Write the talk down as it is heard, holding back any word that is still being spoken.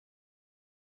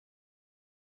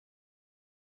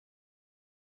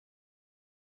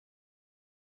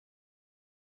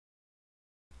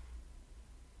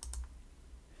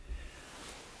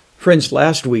Friends,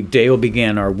 last week Dale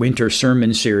began our winter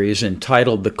sermon series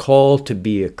entitled The Call to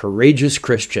Be a Courageous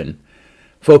Christian,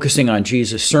 focusing on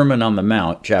Jesus' Sermon on the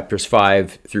Mount, chapters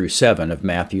 5 through 7 of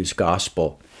Matthew's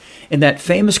Gospel. In that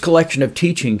famous collection of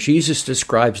teaching, Jesus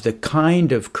describes the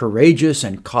kind of courageous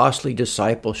and costly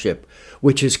discipleship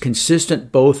which is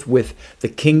consistent both with the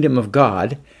kingdom of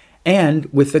God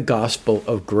and with the gospel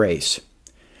of grace.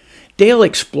 Dale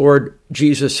explored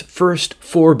Jesus' first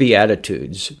 4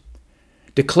 Beatitudes,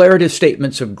 declarative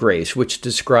statements of grace which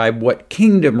describe what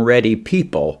kingdom-ready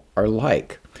people are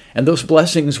like. And those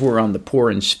blessings were on the poor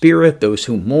in spirit, those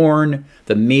who mourn,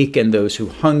 the meek, and those who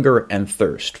hunger and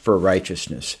thirst for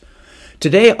righteousness.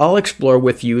 Today, I'll explore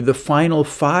with you the final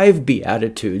 5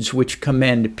 Beatitudes which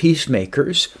commend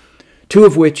peacemakers, 2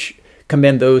 of which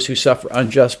commend those who suffer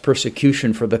unjust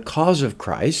persecution for the cause of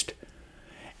Christ,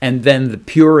 and then the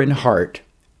pure in heart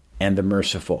and the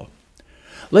merciful.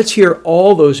 Let's hear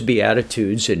all those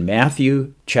Beatitudes in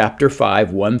Matthew chapter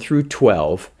 5, 1 through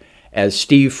 12, as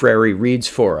Steve Frary reads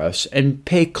for us, and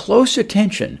pay close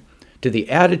attention to the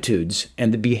attitudes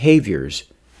and the behaviors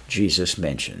Jesus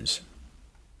mentions.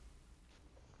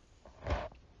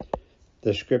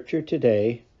 The scripture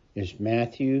today is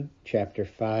Matthew chapter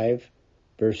 5,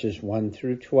 verses 1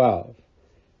 through 12,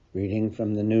 reading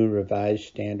from the New Revised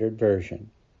Standard Version.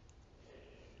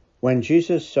 When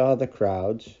Jesus saw the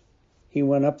crowds, he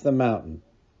went up the mountain,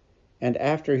 and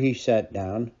after he sat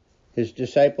down, his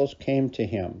disciples came to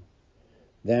him.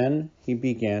 Then he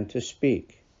began to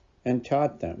speak and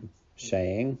taught them,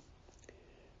 saying,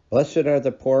 "Blessed are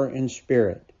the poor in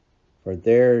spirit, for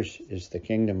theirs is the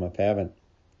kingdom of heaven.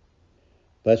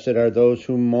 Blessed are those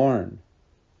who mourn,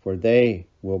 for they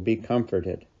will be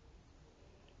comforted.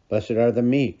 Blessed are the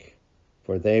meek,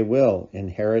 for they will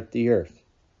inherit the earth.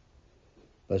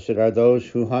 Blessed are those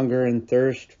who hunger and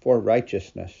thirst for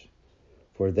righteousness,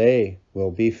 for they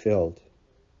will be filled.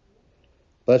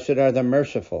 Blessed are the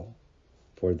merciful,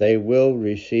 for they will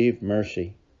receive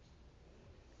mercy.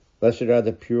 Blessed are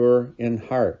the pure in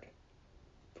heart,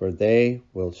 for they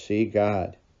will see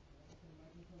God.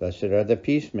 Blessed are the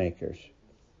peacemakers,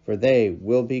 for they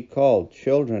will be called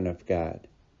children of God.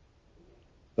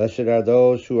 Blessed are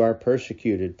those who are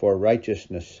persecuted for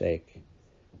righteousness' sake,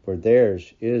 for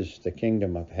theirs is the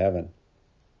kingdom of heaven.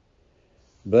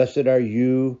 Blessed are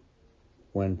you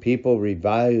when people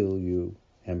revile you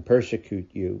and persecute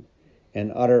you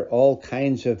and utter all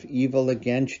kinds of evil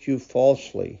against you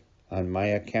falsely on my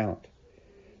account.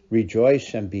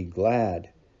 Rejoice and be glad,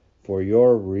 for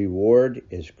your reward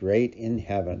is great in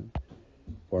heaven.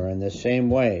 For in the same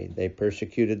way they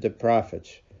persecuted the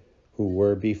prophets who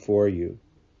were before you.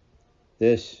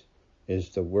 This is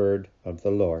the word of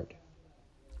the Lord."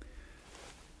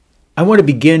 I want to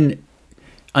begin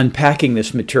unpacking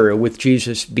this material with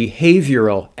Jesus'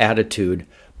 behavioral attitude,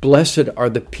 "Blessed are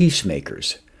the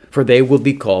peacemakers, for they will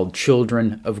be called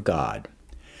children of God."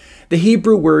 The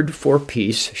Hebrew word for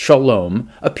peace, shalom,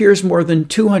 appears more than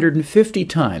 250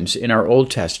 times in our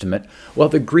Old Testament, while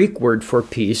the Greek word for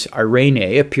peace,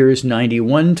 eirene, appears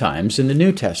 91 times in the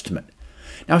New Testament.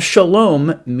 Now,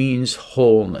 shalom means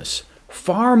wholeness,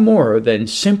 far more than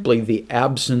simply the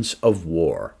absence of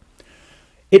war.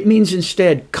 It means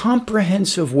instead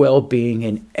comprehensive well-being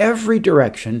in every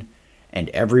direction and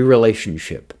every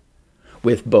relationship,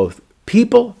 with both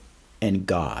people and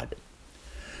God.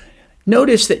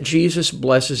 Notice that Jesus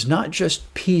blesses not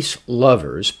just peace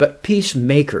lovers, but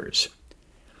peacemakers.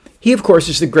 He, of course,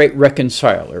 is the great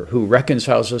reconciler who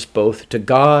reconciles us both to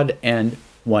God and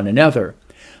one another.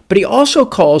 But he also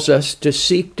calls us to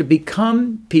seek to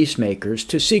become peacemakers,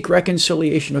 to seek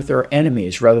reconciliation with our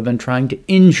enemies rather than trying to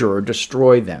injure or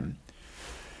destroy them.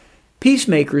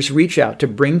 Peacemakers reach out to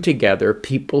bring together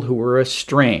people who are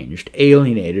estranged,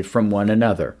 alienated from one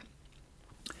another.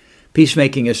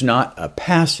 Peacemaking is not a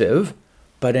passive,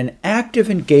 but an active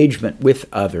engagement with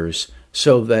others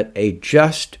so that a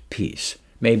just peace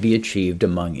may be achieved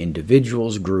among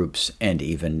individuals, groups, and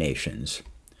even nations.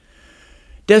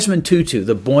 Desmond Tutu,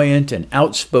 the buoyant and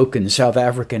outspoken South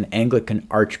African Anglican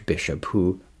archbishop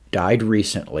who died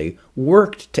recently,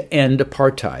 worked to end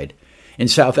apartheid in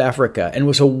South Africa and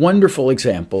was a wonderful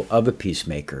example of a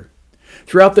peacemaker.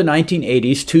 Throughout the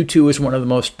 1980s, Tutu was one of the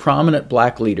most prominent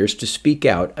black leaders to speak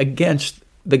out against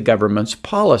the government's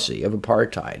policy of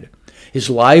apartheid. His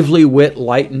lively wit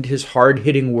lightened his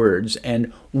hard-hitting words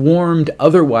and warmed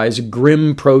otherwise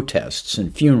grim protests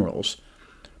and funerals.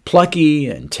 Plucky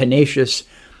and tenacious,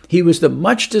 he was the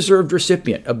much-deserved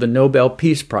recipient of the Nobel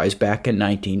Peace Prize back in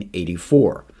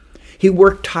 1984. He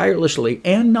worked tirelessly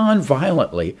and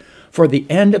nonviolently for the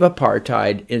end of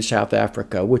apartheid in South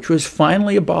Africa, which was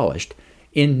finally abolished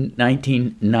in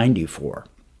 1994.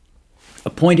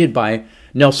 Appointed by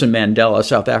Nelson Mandela,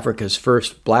 South Africa's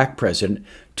first black president,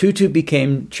 Tutu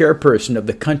became chairperson of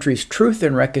the country's Truth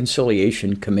and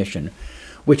Reconciliation Commission,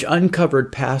 which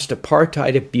uncovered past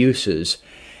apartheid abuses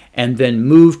and then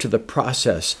moved to the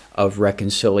process of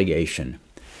reconciliation.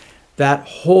 That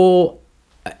whole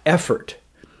effort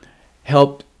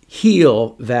helped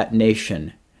heal that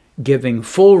nation, giving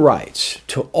full rights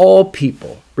to all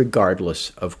people,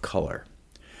 regardless of color.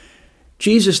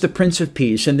 Jesus, the Prince of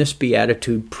Peace, in this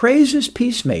beatitude praises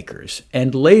peacemakers,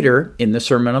 and later in the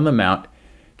Sermon on the Mount,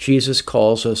 Jesus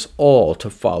calls us all to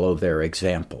follow their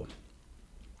example.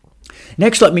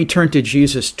 Next, let me turn to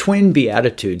Jesus' twin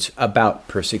beatitudes about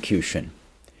persecution.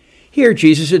 Here,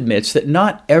 Jesus admits that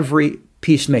not every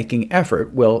peacemaking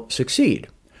effort will succeed.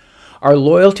 Our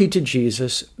loyalty to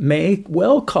Jesus may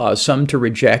well cause some to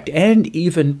reject and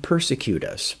even persecute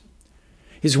us.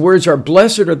 His words are,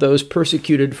 "Blessed are those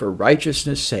persecuted for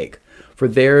righteousness' sake, for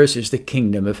theirs is the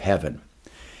kingdom of heaven."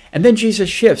 And then Jesus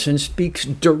shifts and speaks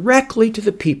directly to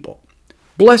the people.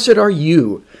 "Blessed are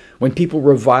you when people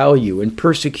revile you and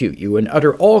persecute you and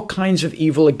utter all kinds of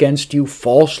evil against you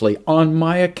falsely on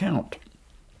my account.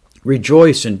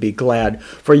 Rejoice and be glad,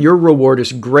 for your reward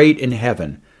is great in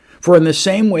heaven. For in the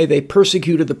same way they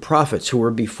persecuted the prophets who were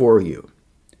before you."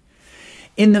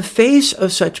 In the face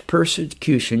of such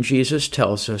persecution, Jesus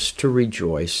tells us to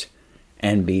rejoice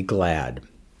and be glad.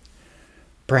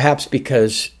 Perhaps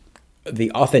because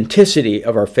the authenticity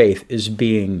of our faith is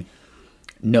being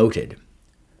noted.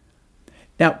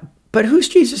 Now, but who's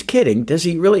Jesus kidding? Does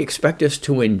he really expect us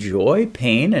to enjoy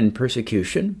pain and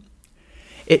persecution?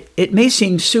 It may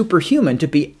seem superhuman to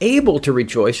be able to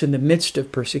rejoice in the midst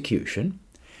of persecution,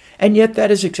 and yet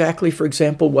that is exactly, for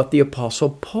example, what the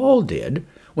Apostle Paul did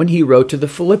when he wrote to the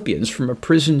Philippians from a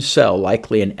prison cell,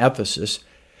 likely in Ephesus,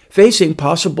 facing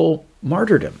possible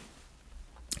martyrdom.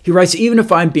 He writes, "Even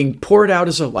if I'm being poured out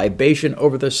as a libation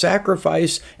over the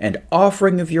sacrifice and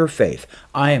offering of your faith,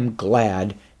 I am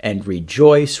glad and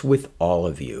rejoice with all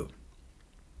of you."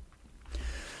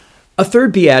 A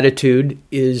third beatitude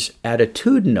is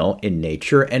attitudinal in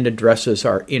nature and addresses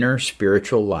our inner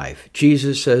spiritual life.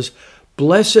 Jesus says,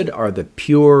 "Blessed are the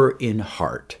pure in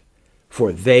heart,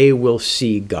 for they will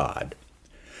see God."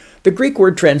 The Greek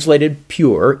word translated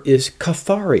pure is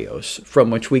katharios,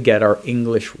 from which we get our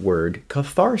English word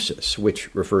catharsis, which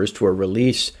refers to a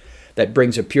release that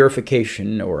brings a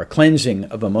purification or a cleansing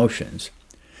of emotions.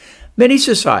 Many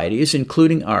societies,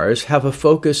 including ours, have a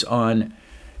focus on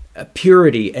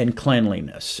purity and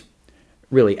cleanliness,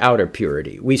 really outer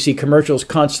purity. We see commercials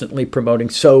constantly promoting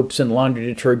soaps and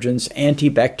laundry detergents,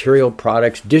 antibacterial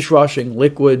products, dishwashing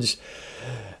liquids,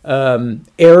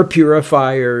 air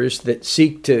purifiers that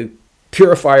seek to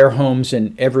purify our homes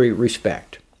in every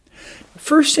respect.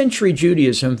 First century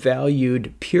Judaism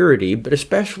valued purity, but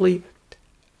especially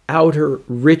outer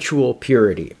ritual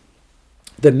purity.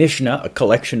 The Mishnah, a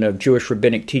collection of Jewish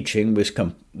rabbinic teaching,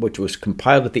 which was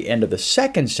compiled at the end of the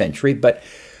 2nd century, but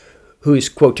whose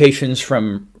quotations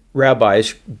from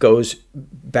rabbis goes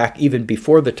back even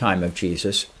before the time of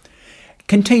Jesus,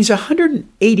 contains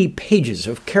 180 pages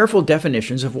of careful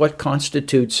definitions of what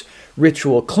constitutes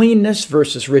ritual cleanness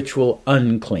versus ritual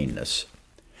uncleanness.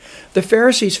 The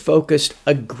Pharisees focused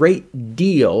a great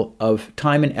deal of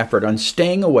time and effort on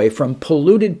staying away from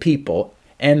polluted people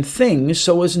and things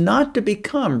so as not to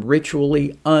become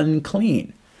ritually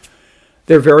unclean.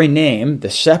 Their very name,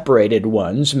 the separated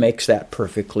ones, makes that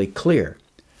perfectly clear.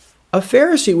 A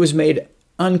Pharisee was made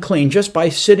unclean just by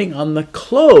sitting on the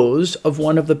clothes of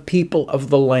one of the people of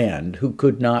the land who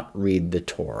could not read the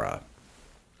Torah.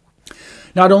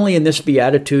 Not only in this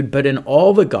beatitude, but in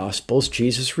all the Gospels,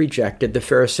 Jesus rejected the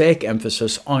Pharisaic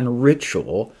emphasis on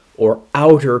ritual or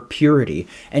outer purity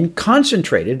and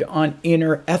concentrated on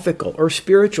inner ethical or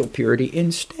spiritual purity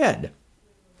instead.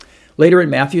 Later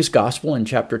in Matthew's Gospel, in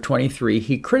chapter 23,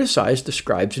 he criticized the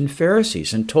scribes and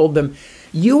Pharisees and told them,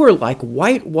 "You are like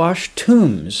whitewashed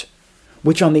tombs,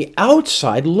 which on the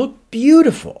outside look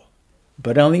beautiful,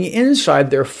 but on the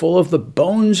inside they're full of the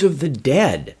bones of the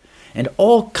dead and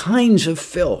all kinds of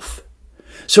filth.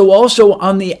 So also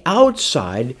on the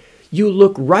outside you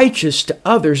look righteous to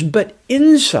others, but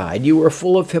inside you are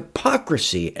full of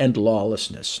hypocrisy and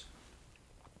lawlessness."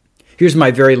 Here's my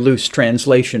very loose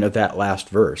translation of that last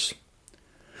verse.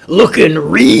 Looking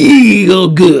real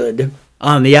good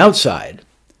on the outside,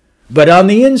 but on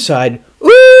the inside,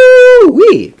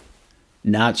 ooh-wee,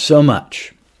 not so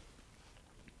much.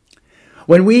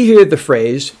 When we hear the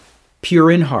phrase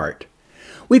pure in heart,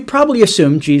 we probably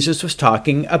assume Jesus was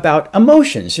talking about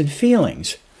emotions and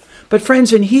feelings. But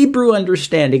friends, in Hebrew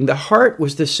understanding, the heart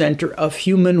was the center of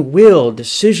human will,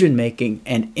 decision-making,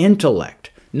 and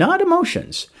intellect, not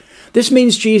emotions. This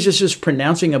means Jesus is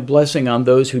pronouncing a blessing on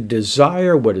those who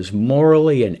desire what is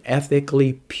morally and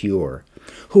ethically pure,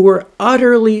 who are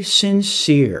utterly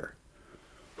sincere,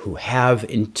 who have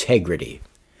integrity.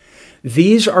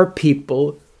 These are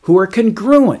people who are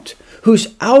congruent,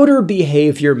 whose outer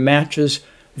behavior matches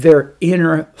their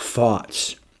inner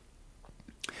thoughts.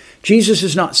 Jesus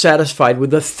is not satisfied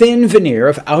with a thin veneer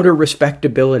of outer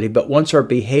respectability, but wants our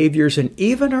behaviors and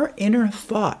even our inner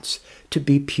thoughts to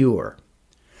be pure.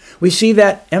 We see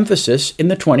that emphasis in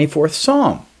the 24th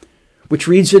Psalm, which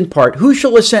reads in part, "Who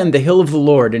shall ascend the hill of the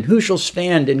Lord, and who shall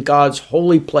stand in God's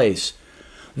holy place?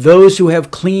 Those who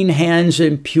have clean hands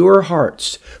and pure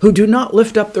hearts, who do not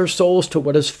lift up their souls to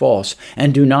what is false,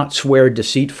 and do not swear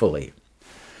deceitfully."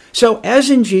 So, as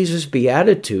in Jesus'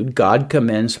 beatitude, God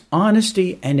commends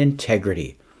honesty and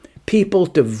integrity, people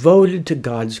devoted to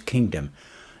God's kingdom,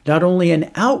 not only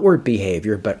in outward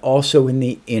behavior, but also in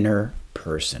the inner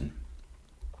person.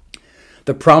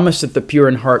 The promise that the pure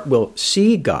in heart will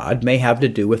see God may have to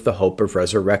do with the hope of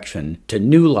resurrection to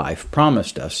new life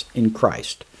promised us in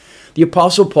Christ. The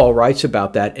Apostle Paul writes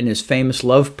about that in his famous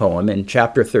love poem in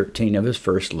chapter 13 of his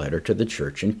first letter to the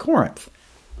church in Corinth.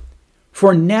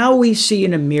 "For now we see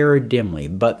in a mirror dimly,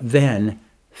 but then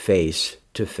face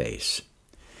to face."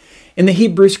 In the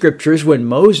Hebrew Scriptures, when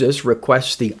Moses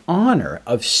requests the honor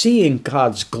of seeing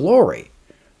God's glory,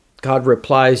 God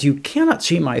replies, "You cannot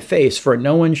see my face, for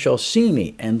no one shall see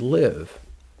me and live."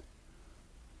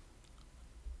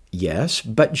 Yes,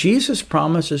 but Jesus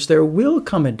promises there will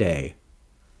come a day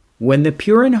when the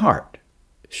pure in heart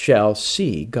shall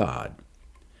see God.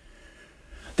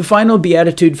 The final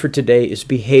beatitude for today is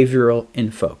behavioral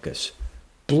in focus.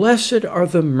 "Blessed are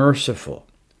the merciful,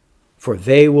 for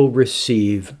they will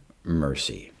receive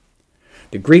mercy."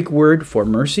 The Greek word for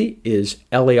mercy is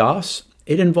eleos.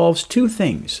 It involves two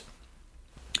things: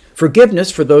 forgiveness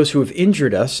for those who have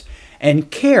injured us, and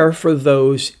care for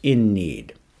those in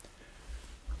need.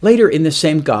 Later in the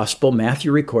same gospel,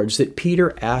 Matthew records that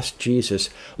Peter asked Jesus,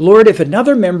 "Lord, if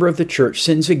another member of the church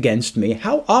sins against me,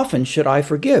 how often should I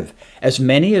forgive? As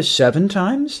many as 7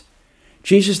 times?"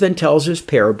 Jesus then tells his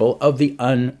parable of the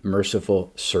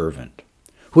unmerciful servant,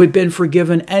 who had been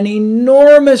forgiven an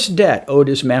enormous debt owed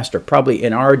his master, probably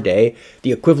in our day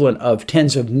the equivalent of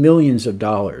tens of millions of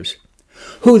dollars,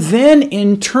 who then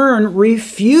in turn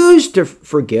refused to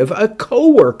forgive a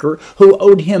co-worker who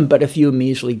owed him but a few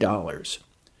measly dollars.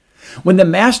 When the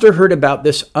master heard about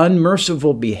this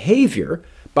unmerciful behavior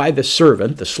by the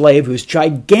servant, the slave whose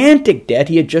gigantic debt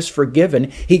he had just forgiven,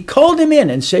 he called him in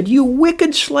and said, "You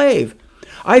wicked slave,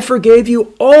 I forgave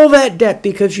you all that debt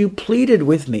because you pleaded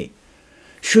with me.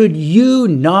 Should you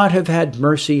not have had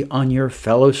mercy on your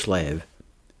fellow slave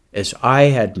as I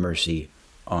had mercy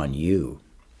on you?"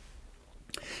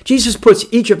 Jesus puts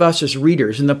each of us as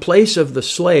readers in the place of the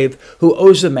slave who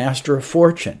owes the master a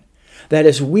fortune. That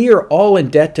is, we are all in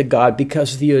debt to God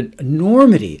because of the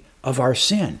enormity of our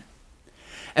sin.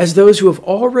 As those who have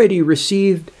already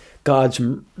received God's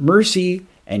mercy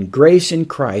and grace in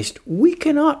Christ, we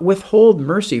cannot withhold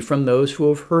mercy from those who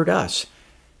have hurt us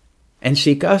and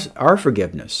seek our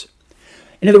forgiveness.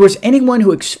 In other words, anyone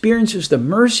who experiences the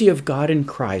mercy of God in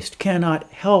Christ cannot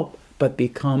help but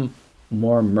become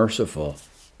more merciful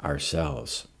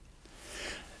ourselves.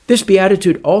 This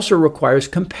beatitude also requires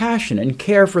compassion and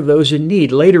care for those in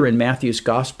need. Later in Matthew's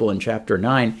Gospel in chapter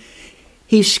 9,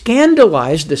 he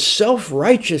scandalized the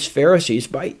self-righteous Pharisees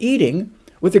by eating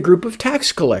with a group of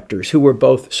tax collectors who were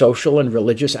both social and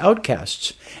religious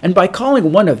outcasts, and by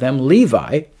calling one of them,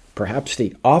 Levi, perhaps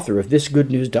the author of this Good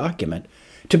News document,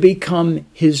 to become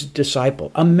his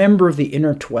disciple, a member of the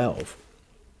inner 12.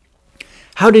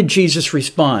 How did Jesus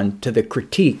respond to the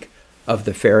critique of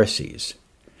the Pharisees?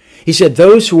 He said,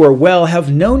 "Those who are well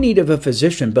have no need of a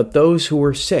physician, but those who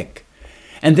are sick."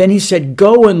 And then he said,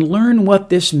 "Go and learn what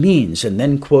this means," and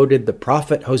then quoted the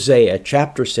prophet Hosea,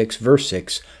 chapter 6, verse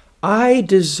 6, "I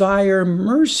desire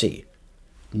mercy,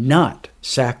 not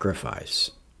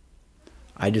sacrifice."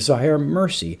 I desire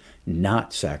mercy,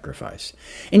 not sacrifice.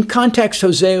 In context,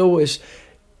 Hosea was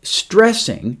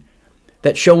stressing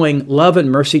that showing love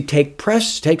and mercy takes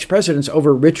precedence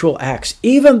over ritual acts,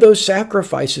 even those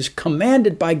sacrifices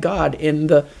commanded by God in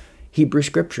the Hebrew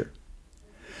Scripture.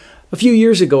 A few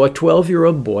years ago, a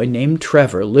 12-year-old boy named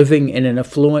Trevor, living in an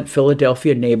affluent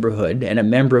Philadelphia neighborhood and a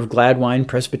member of Gladwine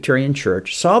Presbyterian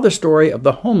Church, saw the story of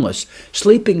the homeless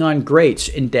sleeping on grates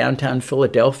in downtown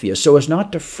Philadelphia so as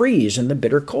not to freeze in the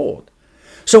bitter cold.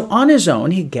 So on his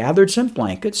own, he gathered some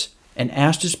blankets and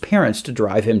asked his parents to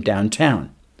drive him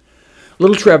downtown.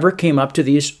 Little Trevor came up to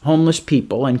these homeless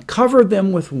people and covered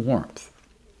them with warmth.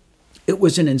 It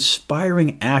was an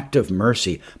inspiring act of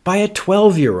mercy by a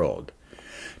 12-year-old.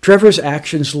 Trevor's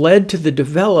actions led to the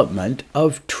development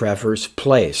of Trevor's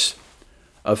Place,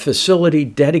 a facility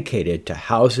dedicated to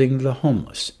housing the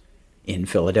homeless in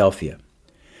Philadelphia.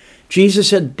 Jesus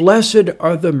said, "Blessed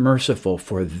are the merciful,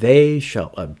 for they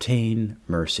shall obtain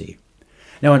mercy."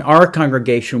 Now, in our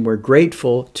congregation, we're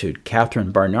grateful to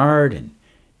Catherine Barnard and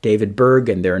David Berg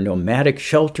and their nomadic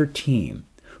shelter team,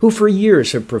 who for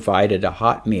years have provided a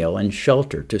hot meal and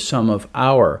shelter to some of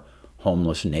our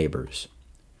homeless neighbors.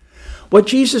 What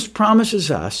Jesus promises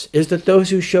us is that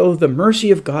those who show the mercy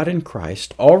of God in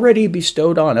Christ, already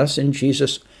bestowed on us in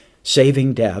Jesus'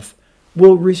 saving death,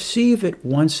 will receive it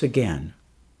once again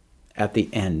at the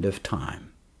end of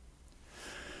time.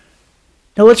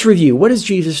 Now let's review. What has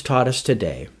Jesus taught us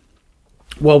today?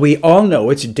 Well, we all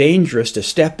know it's dangerous to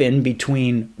step in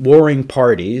between warring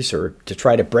parties or to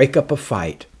try to break up a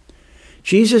fight.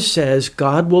 Jesus says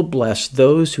God will bless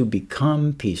those who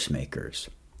become peacemakers.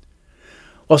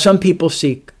 While some people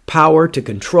seek power to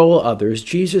control others,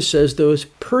 Jesus says those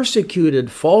persecuted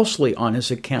falsely on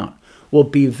his account will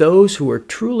be those who are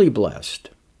truly blessed.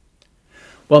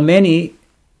 While many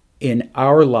in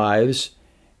our lives,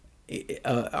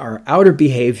 our outer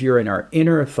behavior and our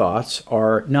inner thoughts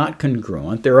are not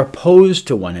congruent, they're opposed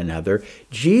to one another,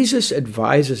 Jesus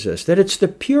advises us that it's the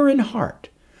pure in heart,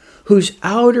 whose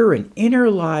outer and inner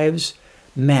lives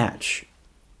match,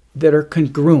 that are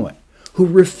congruent, who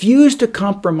refuse to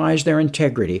compromise their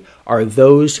integrity, are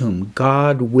those whom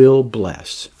God will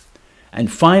bless. And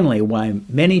finally, why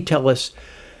many tell us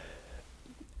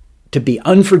to be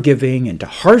unforgiving and to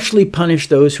harshly punish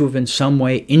those who have in some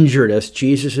way injured us,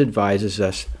 Jesus advises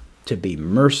us to be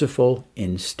merciful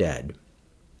instead.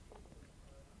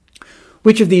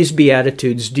 Which of these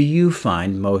Beatitudes do you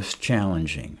find most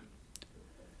challenging?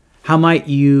 How might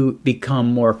you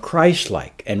become more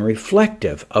Christ-like and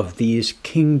reflective of these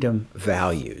kingdom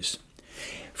values?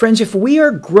 Friends, if we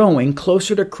are growing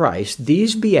closer to Christ,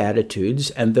 these Beatitudes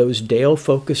and those Dale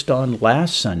focused on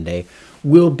last Sunday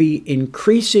will be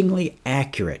increasingly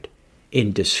accurate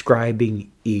in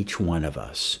describing each one of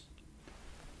us.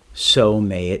 So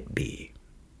may it be.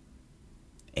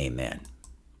 Amen.